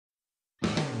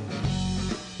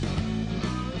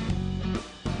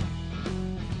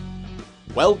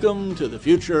Welcome to the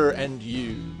Future and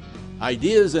You.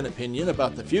 Ideas and opinion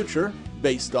about the future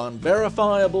based on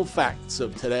verifiable facts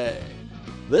of today.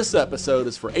 This episode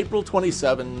is for April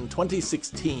 27,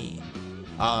 2016.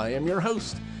 I am your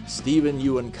host, Stephen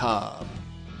Euin Cobb.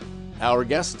 Our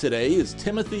guest today is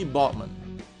Timothy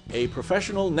Baughman, a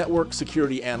professional network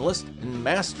security analyst and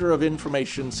master of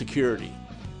information security.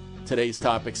 Today's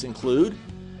topics include: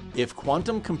 if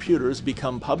quantum computers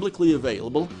become publicly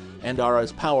available and are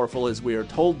as powerful as we are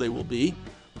told they will be,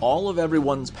 all of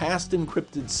everyone's past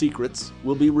encrypted secrets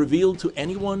will be revealed to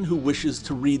anyone who wishes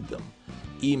to read them.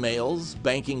 Emails,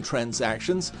 banking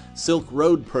transactions, Silk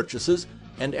Road purchases,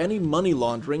 and any money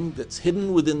laundering that's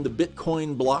hidden within the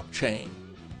Bitcoin blockchain.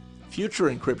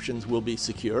 Future encryptions will be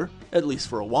secure, at least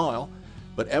for a while,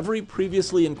 but every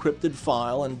previously encrypted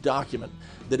file and document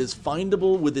that is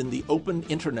findable within the open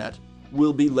internet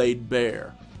will be laid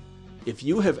bare. If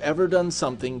you have ever done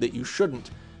something that you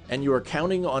shouldn't, and you are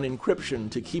counting on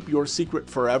encryption to keep your secret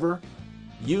forever,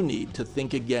 you need to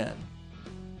think again.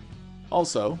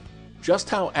 Also, just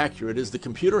how accurate is the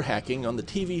computer hacking on the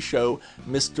TV show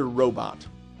Mr. Robot?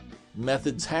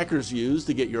 Methods hackers use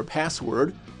to get your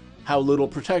password, how little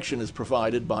protection is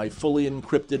provided by fully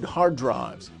encrypted hard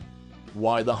drives,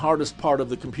 why the hardest part of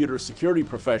the computer security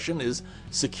profession is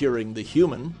securing the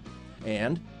human,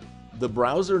 and the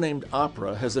browser named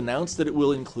Opera has announced that it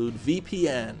will include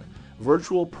VPN,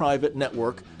 Virtual Private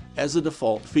Network, as a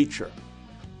default feature.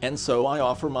 And so I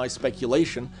offer my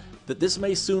speculation that this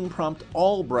may soon prompt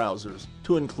all browsers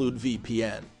to include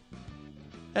VPN.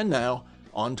 And now,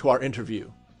 on to our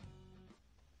interview.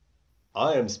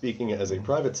 I am speaking as a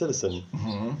private citizen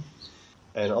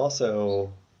and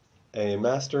also a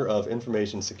master of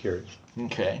information security.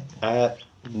 Okay. At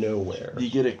nowhere. Do you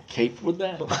get a cape with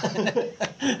that?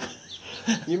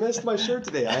 You missed my shirt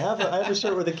today. I have a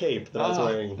shirt with a cape that I was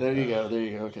wearing. There you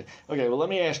go. Okay, well, let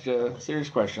me ask you serious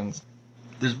questions.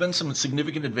 There's been some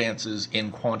significant advances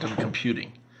in quantum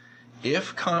computing.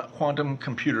 If quantum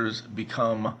computers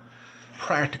become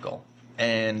practical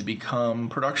and become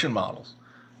production models,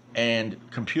 and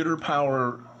computer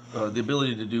power, the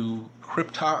ability to do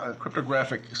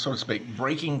cryptographic, so to speak,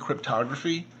 breaking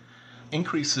cryptography,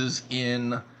 increases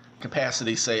in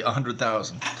capacity, say,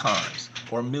 100,000 times,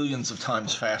 or millions of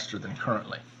times faster than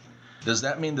currently. Does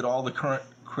that mean that all the current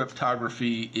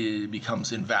cryptography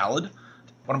becomes invalid?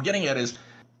 What I'm getting at is,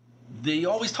 they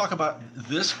always talk about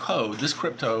this code, this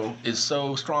crypto is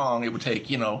so strong it would take,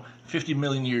 50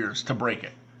 million years to break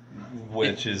it.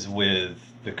 Which is with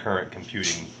the current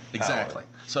computing power. Exactly.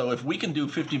 So if we can do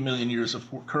 50 million years of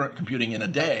current computing in a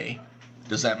day,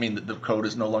 does that mean that the code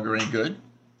is no longer any good?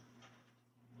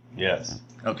 Yes.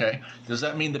 Okay. Does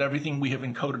that mean that everything we have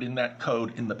encoded in that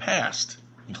code in the past,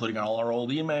 including all our old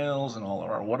emails and all of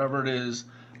our whatever it is,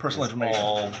 personal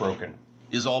information,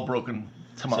 is all broken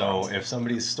tomorrow? So if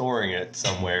somebody's storing it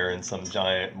somewhere in some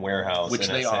giant warehouse, which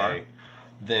they are,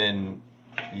 then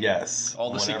yes,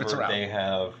 all the secrets are out. They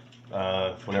have,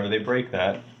 whenever they break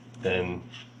that, then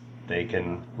they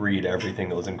can read everything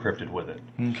that was encrypted with it.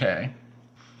 Okay.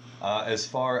 As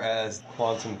far as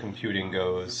quantum computing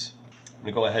goes, I'm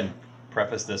going to go ahead and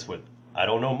preface this with, I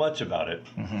don't know much about it,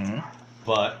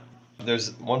 but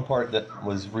there's one part that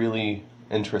was really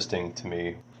interesting to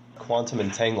me, quantum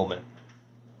entanglement,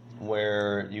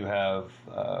 where you have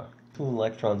two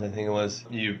electrons, I think it was.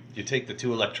 You take the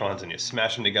two electrons and you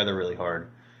smash them together really hard,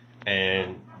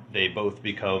 and they both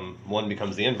one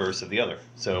becomes the inverse of the other.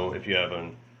 So if you have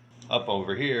an up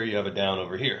over here, you have a down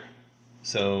over here.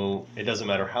 So it doesn't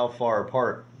matter how far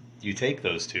apart you take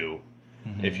those two.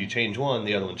 If you change one,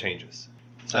 the other one changes.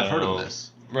 So, I've heard of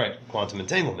this. Right, quantum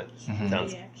entanglement.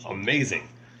 Sounds amazing.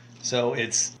 So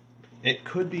it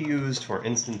could be used for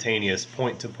instantaneous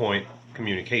point-to-point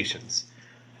communications,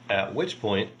 at which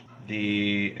point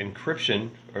the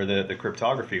encryption or the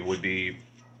cryptography would be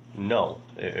null.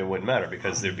 It wouldn't matter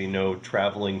because there'd be no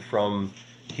traveling from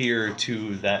here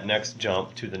to that next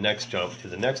jump, to the next jump, to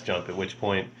the next jump, at which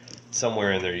point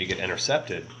somewhere in there you get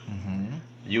intercepted.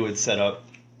 You would set up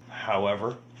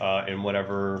however, in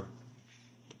whatever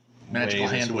magical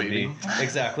hand waving.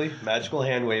 Exactly, magical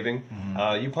hand waving.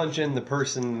 You punch in the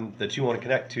person that you want to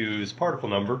connect to's particle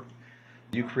number,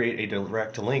 you create a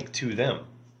direct link to them.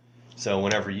 So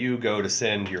whenever you go to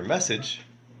send your message,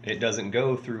 it doesn't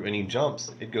go through any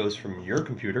jumps. It goes from your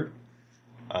computer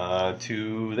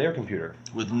to their computer.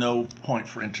 With no point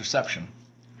for interception.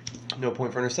 No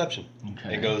point for interception.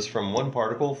 Okay. It goes from one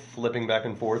particle flipping back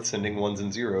and forth, sending ones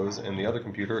and zeros, and the other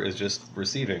computer is just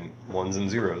receiving ones and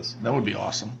zeros. That would be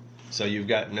awesome. So you've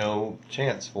got no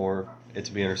chance for it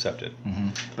to be intercepted.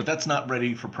 But that's not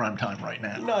ready for prime time right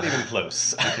now. Not even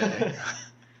close. Okay.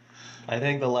 I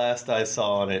think the last I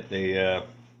saw on it, they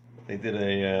did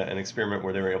an experiment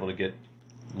where they were able to get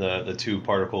the two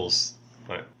particles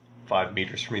 5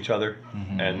 meters from each other,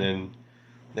 and then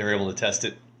they were able to test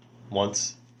it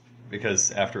once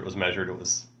because after it was measured, it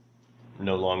was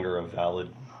no longer a valid.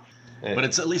 But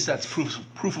it's at least that's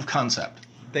proof of concept.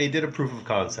 They did a proof of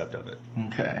concept of it.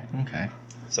 Okay.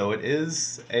 So it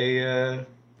is a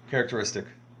characteristic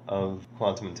of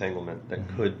quantum entanglement that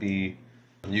could be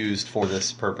used for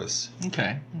this purpose.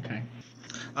 Okay.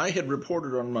 I had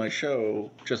reported on my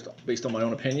show, just based on my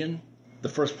own opinion, the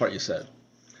first part you said.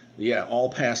 Yeah, all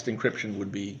past encryption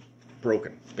would be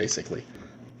broken, basically.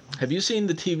 Have you seen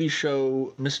the TV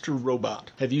show Mr.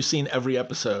 Robot? Have you seen every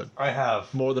episode? I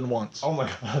have. More than once? Oh my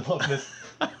god, I love this.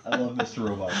 I love Mr.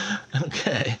 Robot.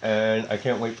 Okay. And I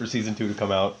can't wait for season 2 to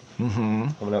come out.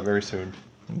 Coming out very soon.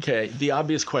 Okay, the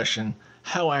obvious question,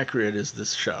 how accurate is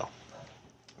this show?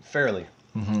 Fairly.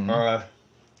 A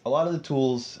lot of the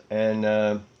tools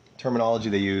and terminology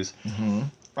they use.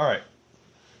 All right.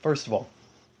 First of all,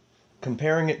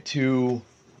 comparing it to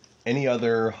any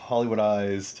other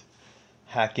Hollywoodized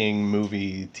hacking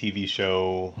movie, TV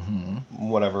show,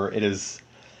 whatever, it is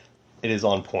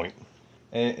on point.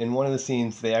 And in one of the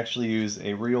scenes, they actually use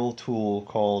a real tool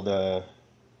called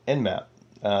Nmap,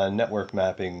 network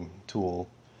mapping tool.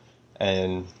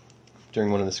 And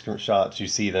during one of the shots, you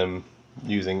see them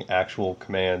using actual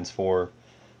commands for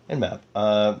Nmap.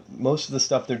 Most of the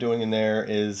stuff they're doing in there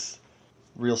is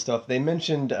real stuff. They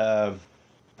mentioned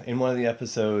in one of the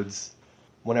episodes,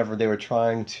 whenever they were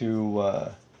trying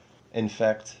to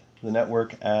infect the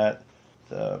network at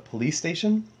the police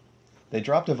station, they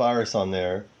dropped a virus on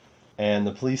there, and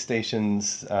the police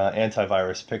station's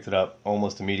antivirus picked it up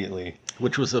almost immediately.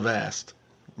 Which was Avast.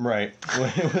 Right.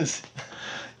 It was,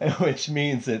 which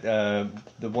means that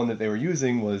the one that they were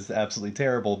using was absolutely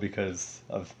terrible because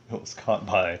of it was caught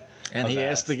by. And he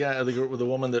asked the guy, the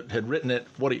woman that had written it,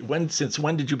 since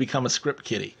when did you become a script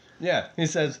kiddie? Yeah, he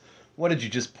says, "What did you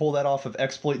just pull that off of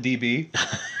ExploitDB?"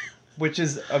 Which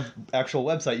is an actual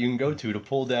website you can go to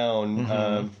pull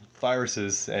down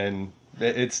viruses, and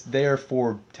it's there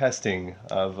for testing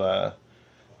of.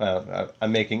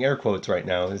 I'm making air quotes right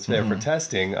now. It's there for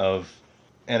testing of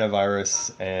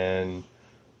antivirus and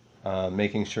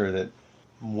making sure that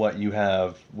what you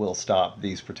have will stop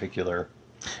these particular.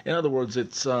 In other words,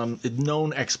 it's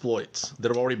known exploits that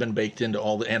have already been baked into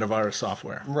all the antivirus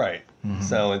software. Right.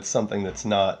 So it's something that's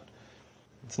not.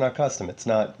 It's not custom. It's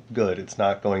not good. It's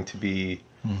not going to be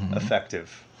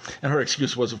effective. And her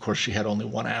excuse was, of course, she had only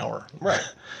 1 hour. Right.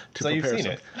 So you've seen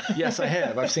it. Yes, I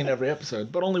have. I've seen every episode,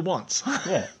 but only once.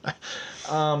 Yeah.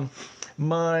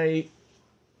 My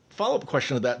follow-up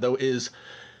question to that, though, is,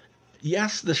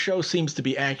 yes, the show seems to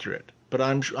be accurate, but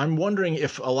I'm wondering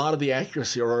if a lot of the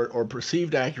accuracy or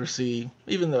perceived accuracy,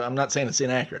 even though I'm not saying it's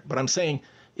inaccurate, but I'm saying,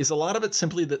 is a lot of it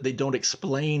simply that they don't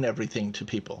explain everything to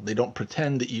people. They don't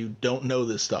pretend that you don't know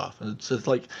this stuff. It's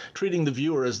like treating the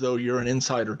viewer as though you're an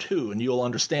insider too, and you'll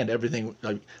understand everything.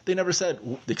 Like, they never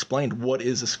explained what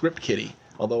is a script kiddie,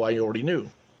 although I already knew.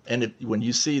 And when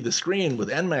you see the screen with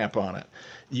Nmap on it,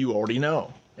 you already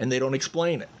know, and they don't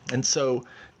explain it. And so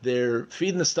they're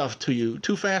feeding the stuff to you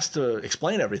too fast to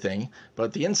explain everything,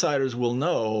 but the insiders will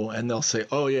know, and they'll say,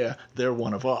 oh yeah, they're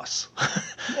one of us.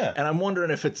 Yeah. And I'm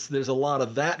wondering if there's a lot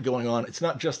of that going on. It's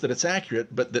not just that it's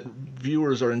accurate, but that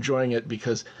viewers are enjoying it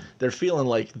because they're feeling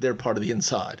like they're part of the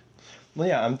inside. Well,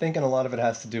 yeah, I'm thinking a lot of it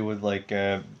has to do with, like,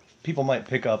 people might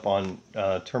pick up on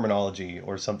terminology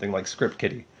or something like script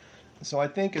kiddie. So I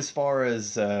think as far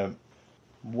as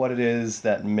what it is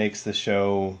that makes the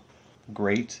show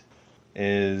great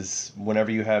is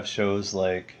whenever you have shows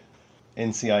like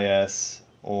NCIS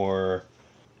or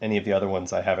any of the other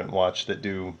ones I haven't watched that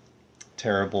do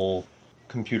terrible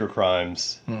computer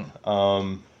crimes,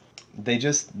 they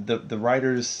just, the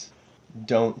writers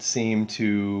don't seem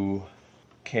to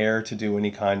care to do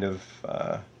any kind of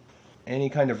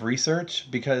research,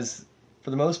 because for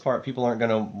the most part people aren't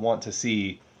going to want to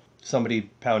see somebody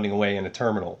pounding away in a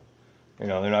terminal. You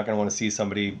know, they're not going to want to see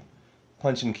somebody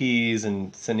punching keys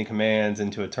and sending commands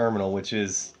into a terminal, which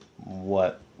is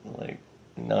what, like,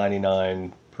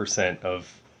 99%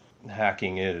 of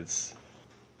hacking is.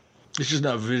 It's just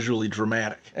not visually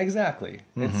dramatic. Exactly.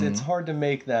 It's hard to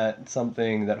make that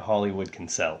something that Hollywood can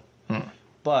sell.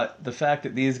 But the fact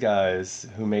that these guys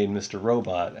who made Mr.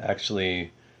 Robot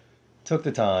actually took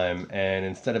the time, and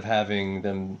instead of having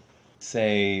them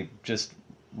say just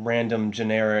random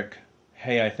generic,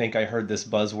 hey, I think I heard this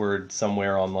buzzword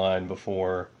somewhere online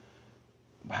before.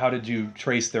 How did you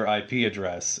trace their IP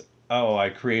address? Oh,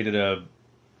 I created a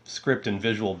script in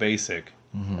Visual Basic.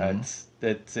 That's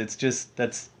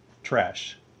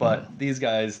trash. But these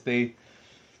guys, they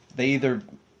either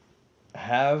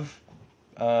have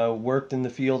worked in the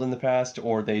field in the past,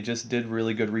 or they just did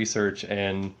really good research,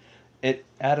 and it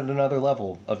added another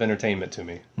level of entertainment to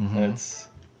me. That's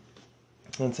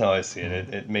how I see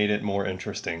it. It made it more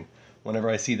interesting. Whenever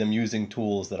I see them using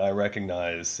tools that I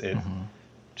recognize, it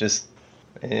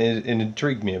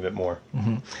intrigued me a bit more.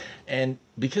 And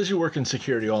because you work in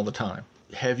security all the time,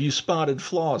 have you spotted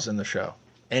flaws in the show?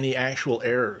 Any actual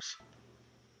errors?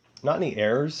 Not any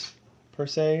errors, per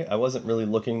se. I wasn't really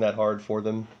looking that hard for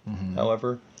them,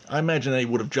 however. I imagine they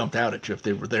would have jumped out at you if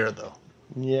they were there, though.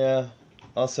 Yeah.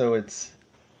 Also,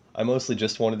 I mostly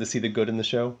just wanted to see the good in the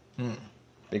show.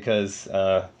 Because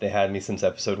they had me since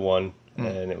episode 1,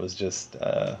 and it was just,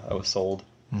 I was sold.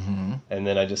 And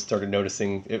then I just started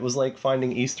noticing, it was like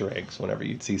finding Easter eggs whenever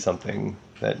you'd see something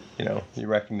that, you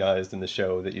recognized in the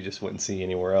show that you just wouldn't see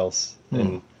anywhere else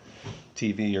in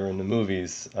TV or in the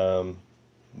movies.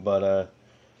 But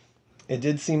it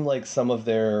did seem like some of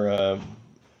their,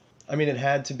 it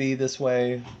had to be this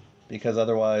way, because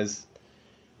otherwise,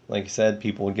 like you said,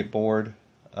 people would get bored.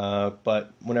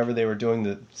 But whenever they were doing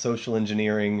the social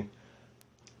engineering,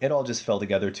 it all just fell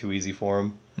together too easy for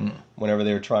them. Whenever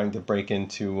they were trying to break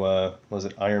into, was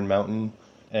it Iron Mountain?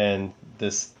 And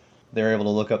they were able to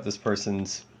look up this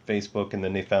person's Facebook, and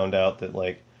then they found out that,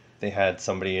 like, they had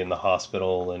somebody in the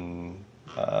hospital and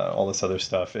all this other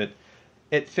stuff. It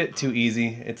fit too easy.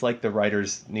 It's like the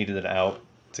writers needed it out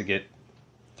to get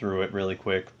through it really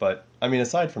quick. But,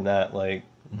 aside from that, like,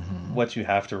 what you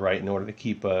have to write in order to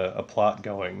keep a plot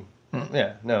going.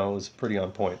 Yeah, no, it was pretty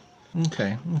on point.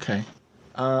 Okay.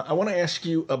 I want to ask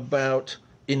you about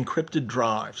encrypted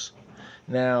drives.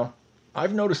 Now,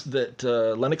 I've noticed that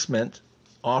Linux Mint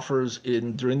offers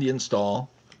during the install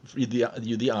you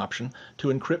the option to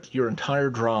encrypt your entire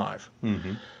drive.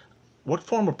 What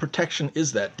form of protection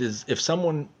is that?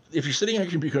 If you're sitting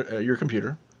on your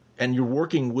computer and you're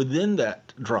working within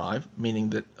that drive, meaning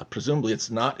that presumably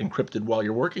it's not encrypted while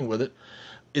you're working with it,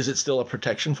 is it still a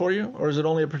protection for you, or is it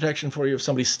only a protection for you if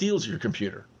somebody steals your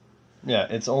computer? Yeah,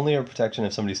 it's only a protection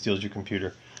if somebody steals your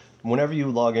computer. Whenever you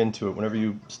log into it, whenever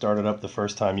you start it up the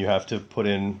first time, you have to put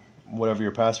in whatever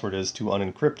your password is to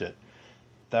unencrypt it.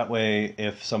 That way,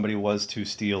 if somebody was to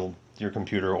steal your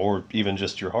computer or even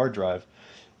just your hard drive,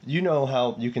 you know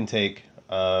how you can take,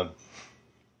 like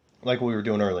what we were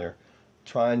doing earlier,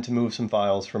 trying to move some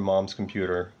files from Mom's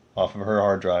computer off of her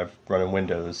hard drive running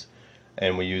Windows,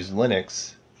 and we used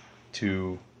Linux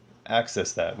to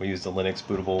access that. We used a Linux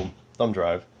bootable thumb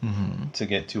drive to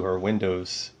get to her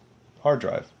Windows hard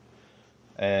drive,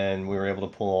 and we were able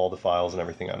to pull all the files and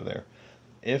everything out of there.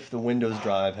 If the Windows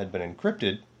drive had been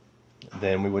encrypted,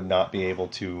 then we would not be able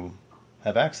to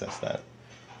have access to that.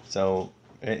 So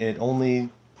it only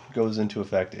goes into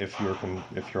effect if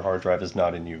your hard drive is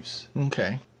not in use.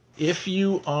 Okay. If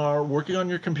you are working on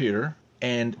your computer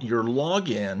and your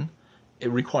login, it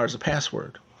requires a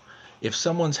password. If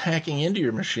someone's hacking into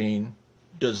your machine,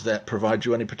 does that provide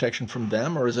you any protection from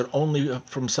them, or is it only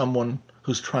from someone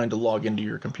who's trying to log into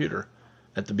your computer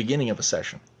at the beginning of a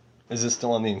session? Is this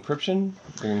still on the encryption,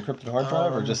 the encrypted hard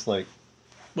drive, or just like...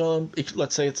 Well,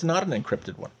 let's say it's not an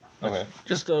encrypted one. Okay.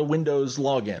 Just a Windows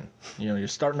login. You're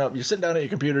starting up, you're sitting down at your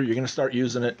computer, you're going to start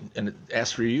using it, and it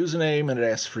asks for your username and it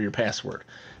asks for your password.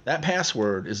 That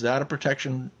password, is that a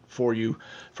protection for you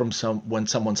from when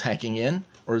someone's hacking in,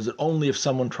 or is it only if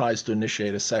someone tries to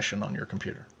initiate a session on your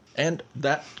computer? And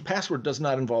that password does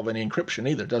not involve any encryption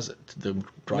either, does it? The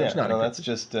drive's not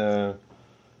encrypted.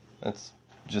 That's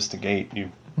just a gate.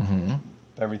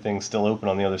 Everything's still open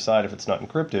on the other side if it's not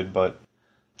encrypted, but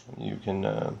you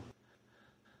can...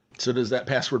 So does that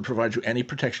password provide you any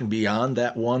protection beyond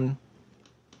that one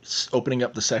opening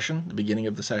up the session, the beginning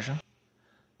of the session?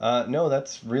 No,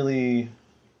 that's really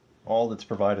all that's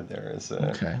provided there.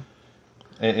 Okay.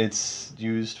 It's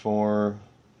used for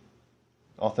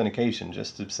authentication,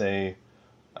 just to say,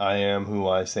 I am who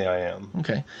I say I am.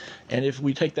 Okay. And if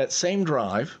we take that same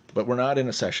drive, but we're not in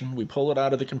a session, we pull it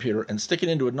out of the computer and stick it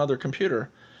into another computer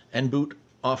and boot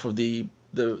off of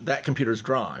that computer's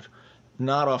drive,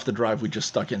 not off the drive we just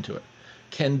stuck into it.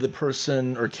 Can the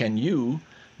person, or can you,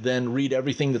 then read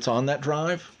everything that's on that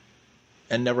drive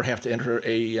and never have to enter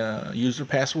a user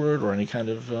password or any kind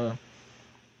of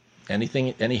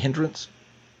any hindrance?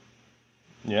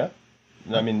 Yeah.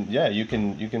 Yeah, you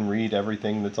can read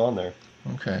everything that's on there.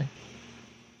 Okay.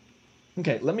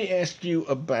 Okay, let me ask you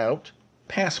about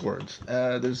passwords.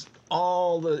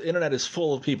 The internet is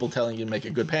full of people telling you to make a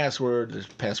good password. There's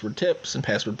password tips and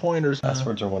password pointers.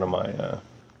 Passwords are one of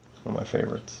my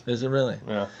favorites. Is it really?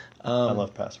 Yeah. I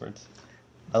love passwords.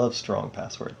 I love strong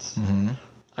passwords.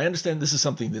 I understand this is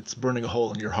something that's burning a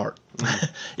hole in your heart.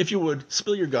 If you would,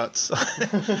 spill your guts.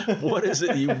 What is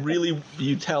it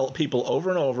you tell people over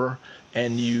and over,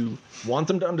 and you want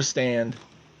them to understand,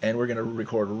 and we're going to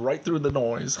record right through the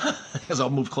noise as I'll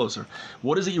move closer.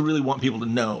 What is it you really want people to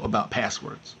know about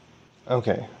passwords?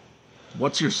 Okay.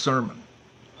 What's your sermon?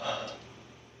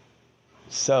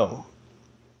 So.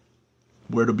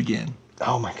 Where to begin?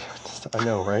 Oh my goodness. I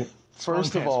know, right?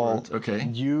 First of all,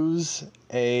 use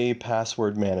a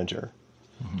password manager.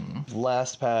 Mm-hmm.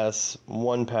 LastPass,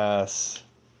 OnePass.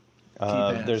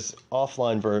 There's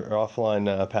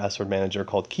offline password manager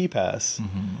called KeePass.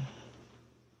 Mm-hmm.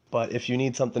 But if you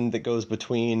need something that goes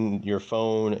between your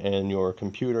phone and your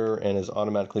computer and is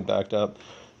automatically backed up,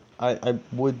 I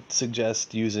would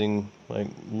suggest using like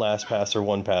LastPass or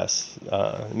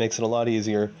OnePass. It makes it a lot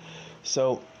easier.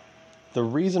 So the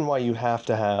reason why you have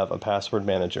to have a password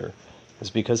manager is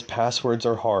because passwords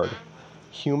are hard.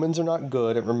 Humans are not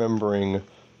good at remembering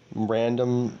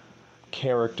random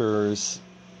characters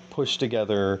pushed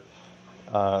together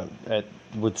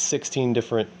with 16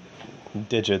 different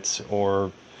digits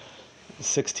or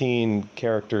 16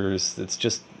 characters.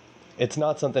 It's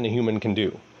not something a human can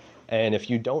do. And if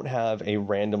you don't have a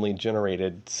randomly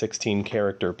generated 16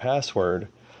 character password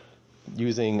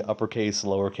using uppercase,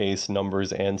 lowercase,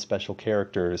 numbers, and special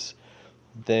characters,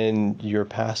 then your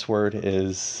password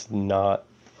is not,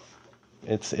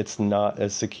 it's not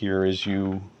as secure as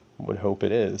you would hope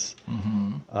it is.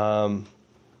 Mm-hmm.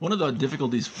 One of the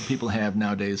difficulties people have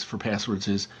nowadays for passwords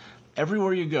is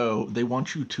everywhere you go, they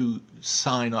want you to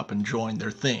sign up and join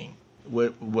their thing.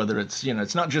 Whether it's,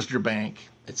 it's not just your bank,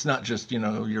 it's not just, your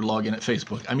login at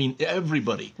Facebook. I mean,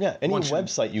 everybody. Yeah, any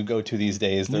website you go to these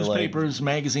days, they're newspapers,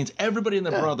 magazines, everybody and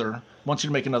their brother wants you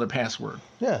to make another password.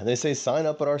 Yeah, they say sign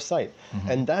up at our site.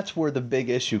 Mm-hmm. And that's where the big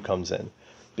issue comes in.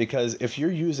 Because if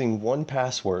you're using one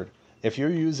password, if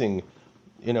you're using,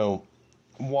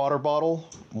 water bottle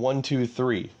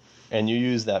 123, and you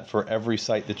use that for every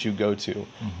site that you go to.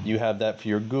 Mm-hmm. You have that for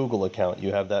your Google account.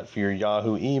 You have that for your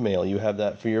Yahoo email. You have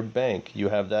that for your bank. You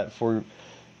have that for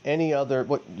any other,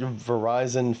 your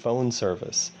Verizon phone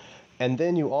service. And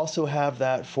then you also have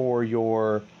that for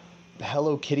your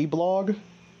Hello Kitty blog.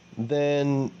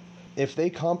 Then if they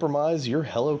compromise your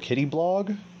Hello Kitty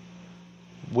blog,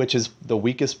 which is the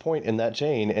weakest point in that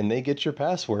chain, and they get your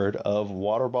password of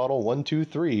water bottle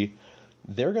 123,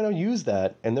 they're going to use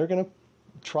that, and they're going to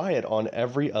try it on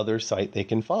every other site they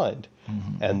can find.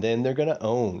 Mm-hmm. And then they're going to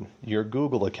own your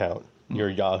Google account, your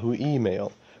Yahoo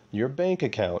email, your bank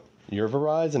account, your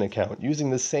Verizon account. Using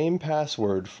the same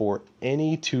password for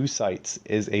any two sites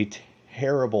is a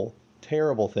terrible,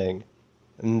 terrible thing.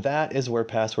 And that is where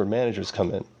password managers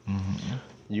come in. Mm-hmm.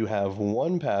 You have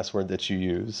one password that you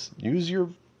use. Use your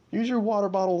water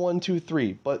bottle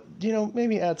 123, but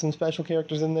maybe add some special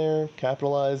characters in there,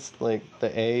 capitalize like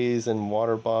the A's and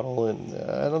water bottle, and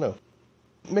I don't know,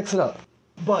 mix it up.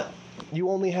 But you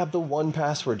only have the one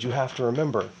password you have to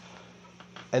remember,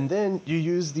 and then you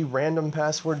use the random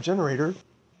password generator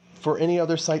for any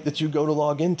other site that you go to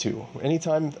log into.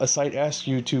 Anytime a site asks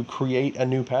you to create a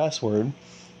new password,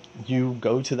 you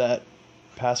go to that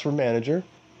password manager,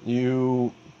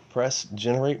 you press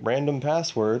generate random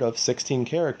password of 16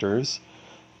 characters,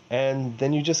 and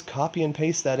then you just copy and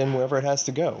paste that in wherever it has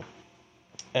to go.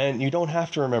 And you don't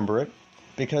have to remember it,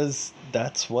 because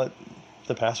that's what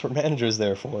the password manager is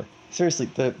there for. Seriously,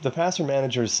 the password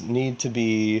managers need to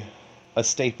be a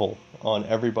staple on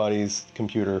everybody's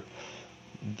computer.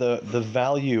 The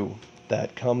value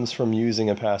that comes from using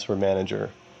a password manager,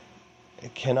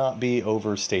 it cannot be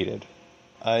overstated.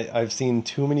 I've seen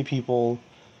too many people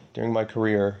during my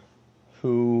career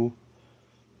who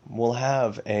will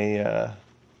have a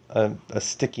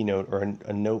sticky note or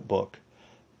a notebook.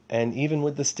 And even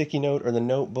with the sticky note or the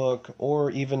notebook,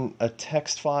 or even a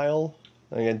text file,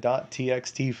 like a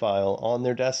 .txt file on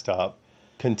their desktop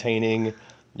containing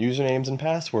usernames and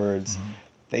passwords, mm-hmm.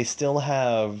 they still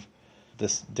have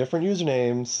this different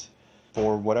usernames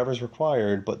for whatever's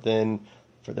required, but then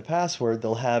for the password,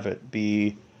 they'll have it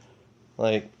be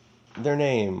like their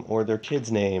name or their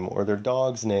kid's name or their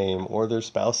dog's name or their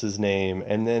spouse's name,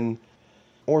 and then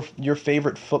or your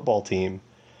favorite football team.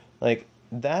 Like,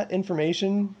 that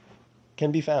information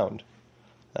can be found.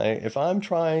 If I'm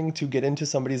trying to get into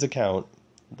somebody's account,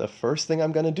 the first thing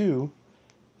I'm going to do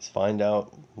is find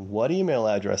out what email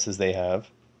addresses they have.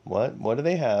 What do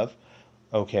they have?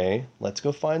 Okay, let's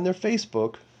go find their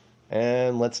Facebook,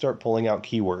 and let's start pulling out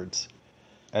keywords.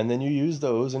 And then you use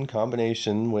those in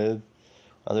combination with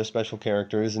other special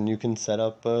characters, and you can set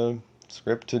up a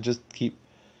script to just keep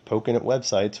poking at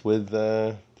websites with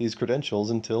these credentials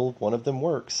until one of them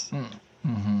works.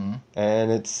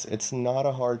 And it's not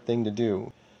a hard thing to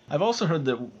do. I've also heard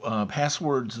that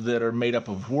passwords that are made up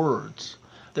of words,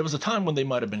 there was a time when they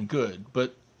might have been good,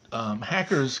 but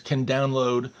hackers can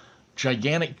download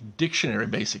gigantic dictionary,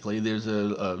 basically. There's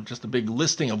just a big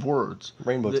listing of words.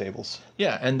 Rainbow tables.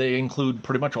 Yeah, and they include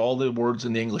pretty much all the words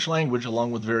in the English language,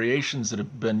 along with variations that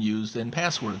have been used in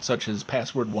passwords, such as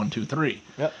password 123.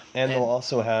 Yep, and they'll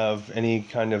also have any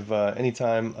kind of,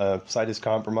 anytime a site is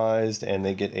compromised and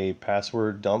they get a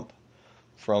password dump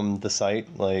from the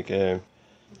site, like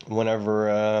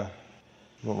whenever,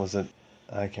 what was it?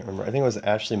 I can't remember. I think it was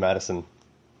Ashley Madison.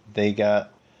 They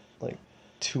got like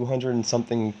 200 and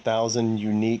something thousand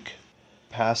unique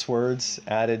passwords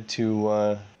added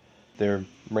to their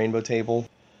rainbow table.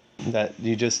 That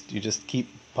you just keep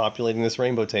populating this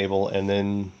rainbow table, and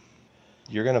then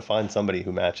you're gonna find somebody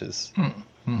who matches.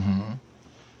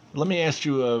 Let me ask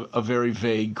you a very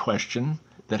vague question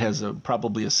that has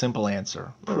probably a simple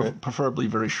answer, preferably a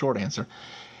very short answer.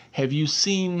 Have you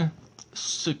seen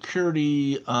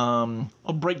security,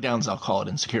 breakdowns, I'll call it,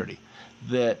 in security,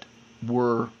 that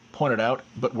were pointed out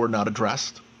but were not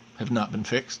addressed, have not been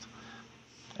fixed?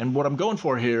 And what I'm going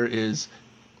for here is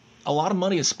a lot of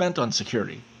money is spent on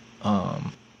security,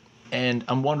 and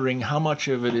I'm wondering how much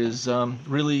of it is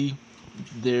really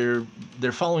they're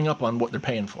following up on what they're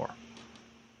paying for.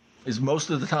 Is most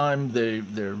of the time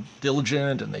they're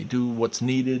diligent and they do what's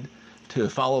needed to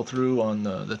follow through on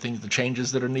the things, the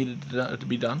changes that are needed to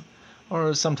be done?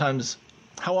 Or sometimes,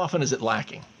 how often is it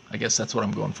lacking? I guess that's what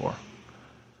I'm going for.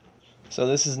 So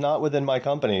this is not within my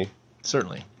company.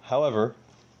 Certainly. However,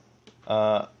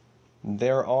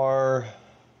 there are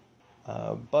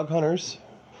bug hunters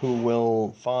who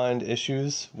will find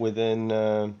issues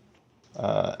within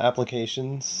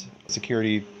applications,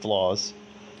 security flaws,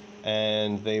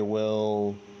 and they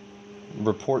will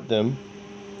report them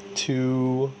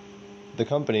to the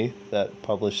company that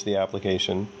published the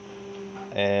application,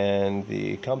 and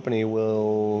the company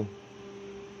will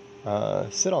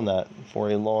sit on that for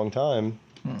a long time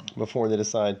before they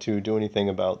decide to do anything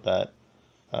about that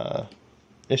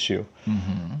issue.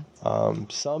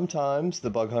 Sometimes the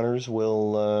bug hunters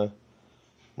will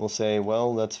say,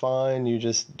 well, that's fine, you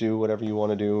just do whatever you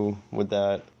want to do with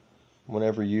that.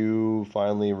 Whenever you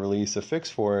finally release a fix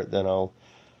for it, then I'll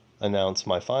announce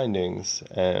my findings.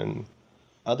 And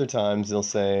other times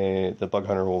the bug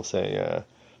hunter will say,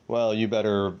 well, you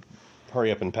better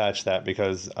hurry up and patch that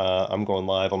because I'm going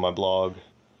live on my blog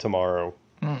tomorrow.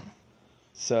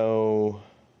 So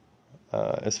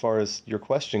as far as your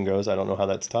question goes, I don't know how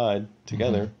that's tied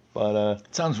together, but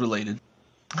it sounds related.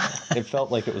 It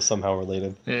felt like it was somehow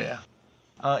related. Yeah.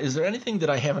 Is there anything that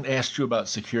I haven't asked you about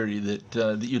security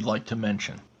that you'd like to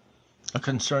mention? A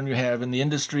concern you have in the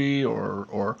industry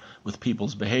or with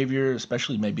people's behavior,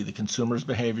 especially maybe the consumer's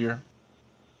behavior?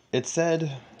 It's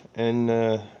said in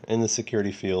the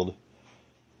security field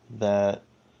that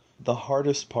the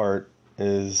hardest part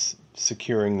is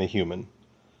securing the human,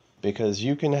 because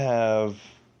you can have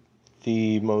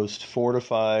the most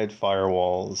fortified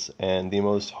firewalls and the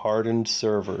most hardened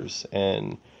servers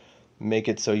and make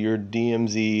it so your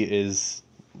DMZ is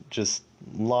just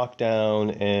locked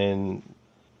down and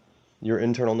your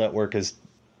internal network is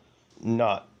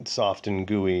not soft and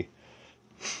gooey.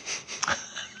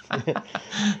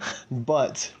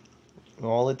 But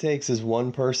all it takes is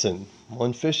one person,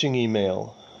 one phishing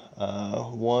email,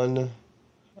 one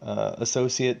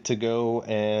associate to go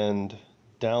and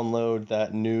download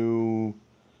that new,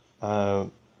 I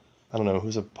don't know,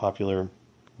 who's a popular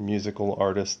musical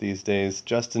artist these days?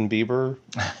 Justin Bieber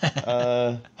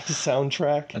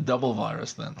soundtrack. A double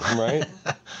virus then. Right?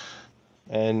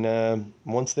 And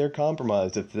once they're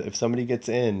compromised, if somebody gets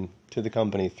in to the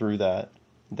company through that,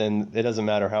 then it doesn't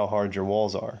matter how hard your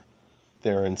walls are.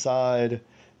 They're inside,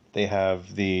 they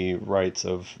have the rights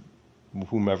of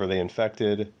whomever they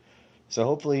infected. So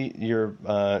hopefully your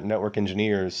network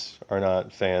engineers are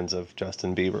not fans of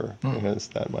Justin Bieber, because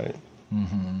that might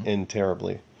end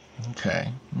terribly.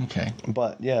 Okay.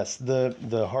 But yes,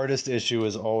 the hardest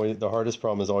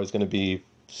problem is always going to be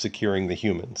securing the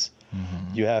humans.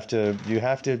 You have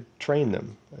to train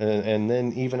them, and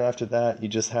then even after that, you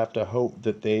just have to hope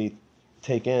that they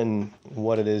take in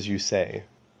what it is you say.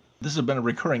 This has been a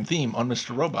recurring theme on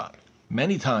Mr. Robot.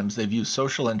 Many times they've used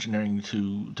social engineering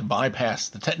to bypass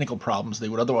the technical problems they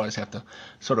would otherwise have to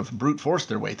sort of brute force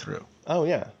their way through. Oh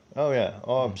yeah.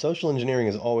 Social engineering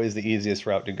is always the easiest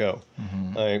route to go.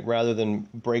 Rather than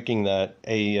breaking that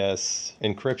AES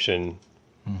encryption,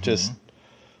 just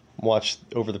watch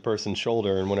over the person's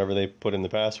shoulder, and whenever they put in the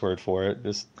password for it,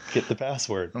 just get the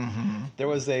password. There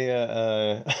was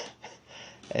an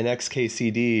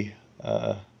XKCD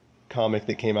comic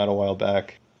that came out a while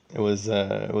back. It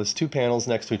was two panels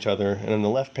next to each other, and on the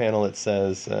left panel it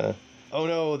says, "Oh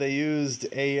no, they used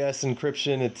AES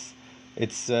encryption. It's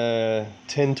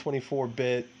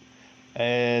 1024-bit,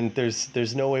 and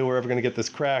there's no way we're ever going to get this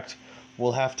cracked.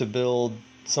 We'll have to build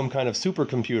some kind of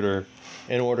supercomputer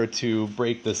in order to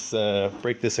break this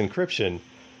encryption."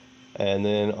 And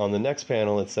then on the next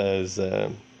panel it says,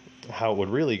 how it would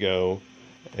really go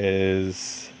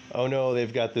is, "Oh no,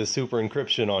 they've got this super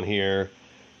encryption on here.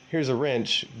 Here's a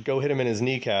wrench. Go hit him in his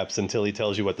kneecaps until he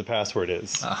tells you what the password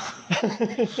is."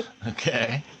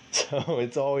 Okay. So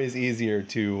it's always easier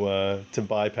to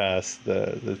bypass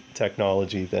the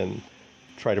technology than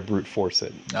try to brute force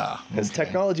it. Because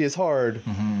technology is hard,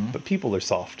 but people are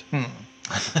soft.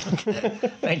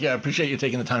 Thank you. I appreciate you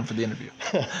taking the time for the interview.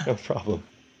 No problem.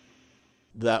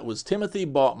 That was Timothy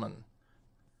Baughman.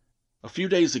 A few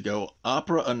days ago,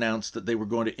 Opera announced that they were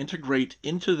going to integrate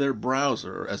into their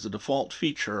browser as a default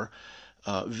feature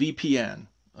VPN,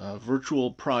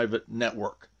 Virtual Private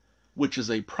Network, which is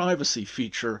a privacy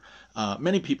feature.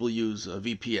 Many people use a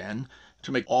VPN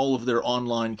to make all of their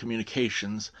online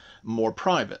communications more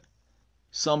private.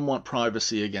 Some want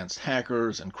privacy against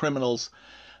hackers and criminals.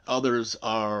 Others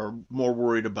are more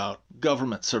worried about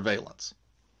government surveillance.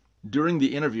 During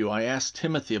the interview, I asked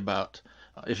Timothy about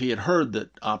if he had heard that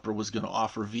Opera was going to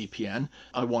offer VPN.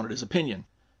 I wanted his opinion,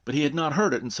 but he had not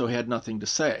heard it, and so he had nothing to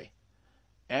say.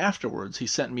 Afterwards, he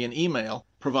sent me an email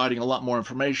providing a lot more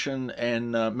information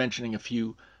and mentioning a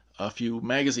few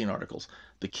magazine articles.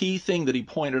 The key thing that he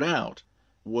pointed out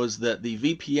was that the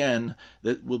VPN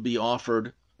that will be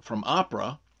offered from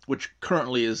Opera, which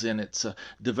currently is in its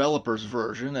developer's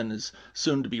version and is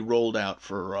soon to be rolled out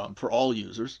for all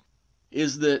users,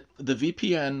 is that the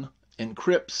VPN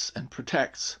encrypts and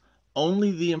protects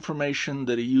only the information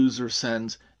that a user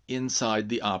sends inside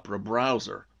the Opera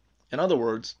browser. In other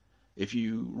words, if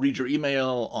you read your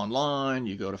email online,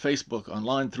 you go to Facebook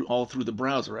online, all through the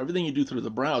browser, everything you do through the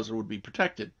browser would be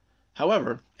protected.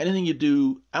 However, anything you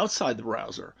do outside the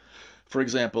browser, for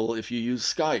example, if you use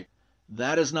Skype,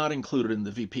 that is not included in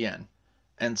the VPN,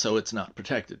 and so it's not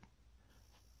protected.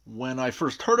 When I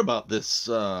first heard about this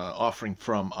offering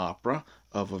from Opera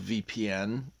of a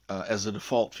VPN as a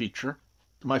default feature,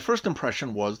 my first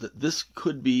impression was that this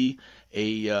could be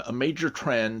a major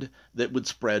trend that would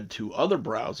spread to other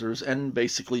browsers and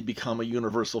basically become a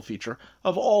universal feature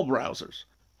of all browsers.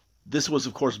 This was,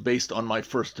 of course, based on my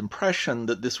first impression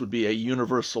that this would be a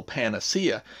universal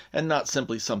panacea and not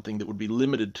simply something that would be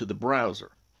limited to the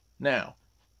browser. Now,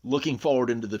 looking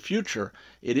forward into the future,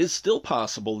 it is still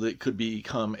possible that it could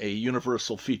become a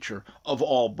universal feature of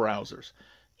all browsers,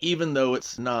 even though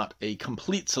it's not a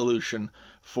complete solution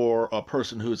for a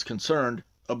person who is concerned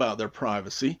about their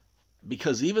privacy,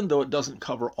 because even though it doesn't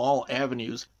cover all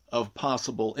avenues of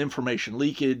possible information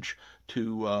leakage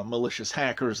to malicious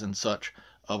hackers and such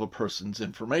of a person's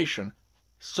information,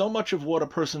 so much of what a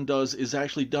person does is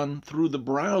actually done through the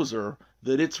browser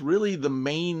that it's really the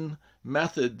main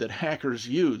method that hackers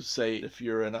use. Say, if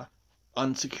you're in a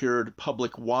unsecured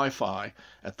public Wi-Fi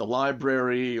at the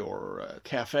library or a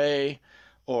cafe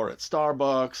or at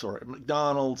Starbucks or at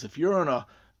McDonald's, if you're in an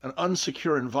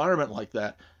unsecure environment like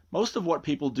that, most of what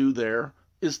people do there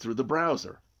is through the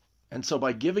browser. And so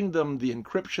by giving them the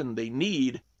encryption they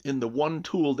need in the one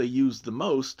tool they use the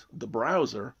most, the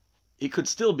browser, it could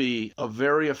still be a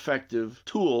very effective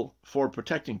tool for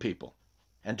protecting people.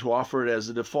 And to offer it as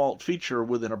a default feature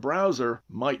within a browser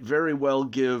might very well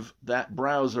give that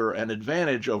browser an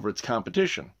advantage over its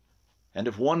competition. And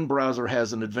if one browser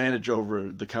has an advantage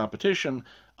over the competition,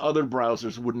 other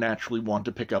browsers would naturally want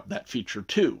to pick up that feature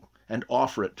too and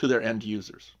offer it to their end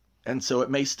users. And so it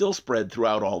may still spread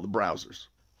throughout all the browsers.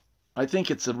 I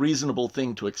think it's a reasonable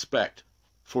thing to expect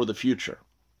for the future.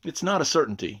 It's not a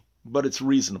certainty, but it's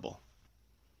reasonable.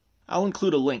 I'll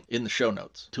include a link in the show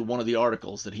notes to one of the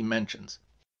articles that he mentions.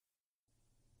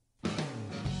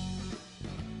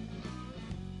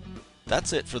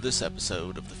 That's it for this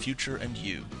episode of The Future and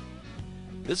You.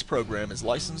 This program is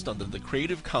licensed under the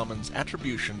Creative Commons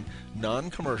Attribution,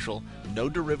 Non-Commercial, No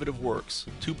Derivative Works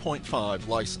 2.5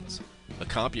 license. A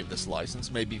copy of this license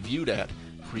may be viewed at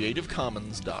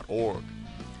creativecommons.org.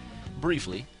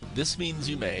 Briefly, this means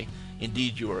you may,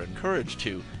 indeed you are encouraged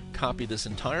to, copy this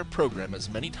entire program as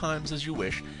many times as you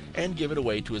wish and give it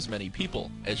away to as many people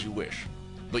as you wish.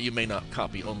 But you may not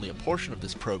copy only a portion of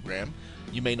this program,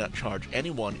 you may not charge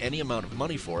anyone any amount of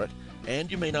money for it, and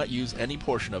you may not use any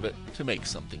portion of it to make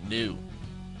something new.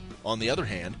 On the other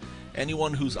hand,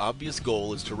 anyone whose obvious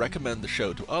goal is to recommend the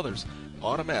show to others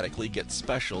automatically gets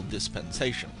special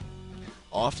dispensation.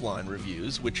 Offline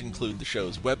reviews, which include the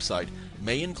show's website,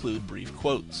 may include brief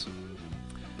quotes.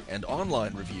 And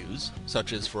online reviews,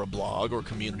 such as for a blog or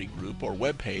community group or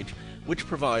web page, which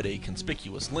provide a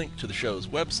conspicuous link to the show's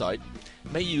website,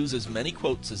 may use as many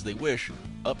quotes as they wish,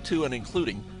 up to and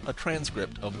including a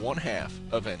transcript of 1/2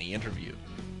 of any interview.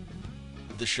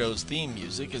 The show's theme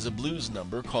music is a blues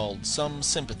number called Some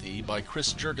Sympathy by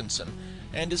Chris Jurgensen,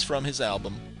 and is from his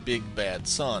album Big Bad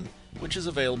Sun, which is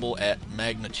available at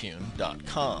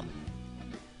magnatune.com.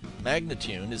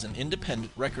 Magnatune is an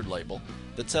independent record label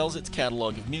that sells its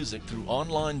catalog of music through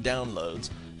online downloads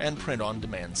and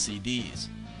print-on-demand CDs.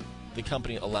 The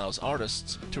company allows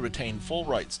artists to retain full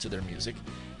rights to their music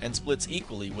and splits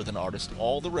equally with an artist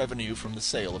all the revenue from the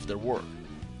sale of their work.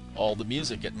 All the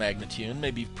music at Magnatune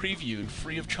may be previewed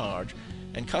free of charge,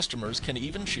 and customers can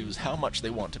even choose how much they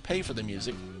want to pay for the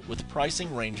music, with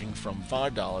pricing ranging from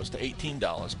 $5 to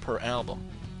 $18 per album.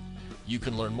 You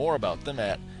can learn more about them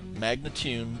at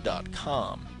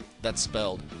magnatune.com. That's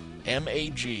spelled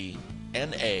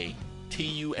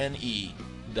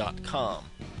magnatune.com.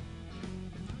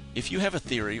 If you have a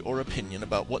theory or opinion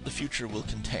about what the future will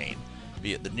contain,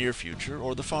 be it the near future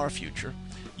or the far future,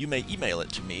 you may email it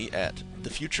to me at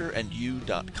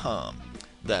thefutureandyou.com.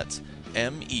 That's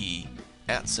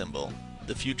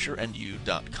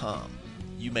thefutureandyou.com.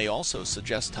 You may also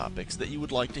suggest topics that you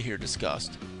would like to hear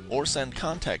discussed, or send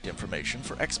contact information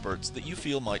for experts that you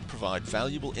feel might provide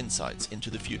valuable insights into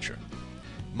the future.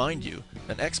 Mind you,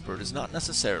 an expert is not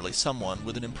necessarily someone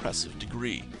with an impressive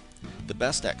degree. The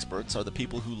best experts are the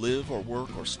people who live or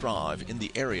work or strive in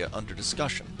the area under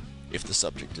discussion. If the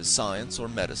subject is science or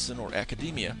medicine or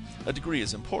academia, a degree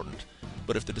is important,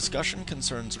 but if the discussion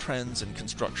concerns trends in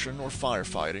construction or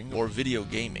firefighting or video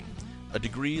gaming, a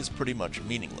degree is pretty much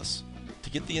meaningless. To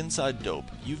get the inside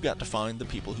dope, you've got to find the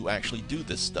people who actually do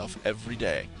this stuff every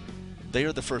day. They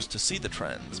are the first to see the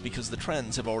trends because the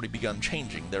trends have already begun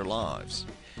changing their lives.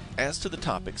 As to the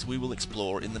topics we will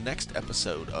explore in the next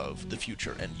episode of The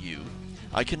Future and You,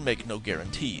 I can make no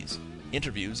guarantees.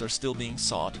 Interviews are still being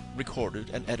sought, recorded,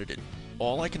 and edited.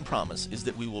 All I can promise is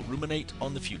that we will ruminate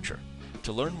on the future.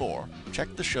 To learn more,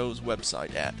 check the show's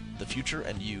website at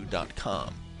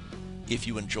thefutureandyou.com. If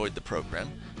you enjoyed the program,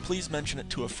 please mention it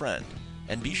to a friend,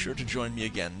 and be sure to join me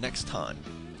again next time.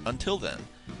 Until then,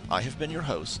 I have been your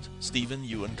host, Stephen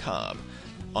Euin Cobb.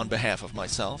 On behalf of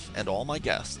myself and all my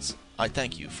guests, I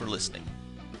thank you for listening.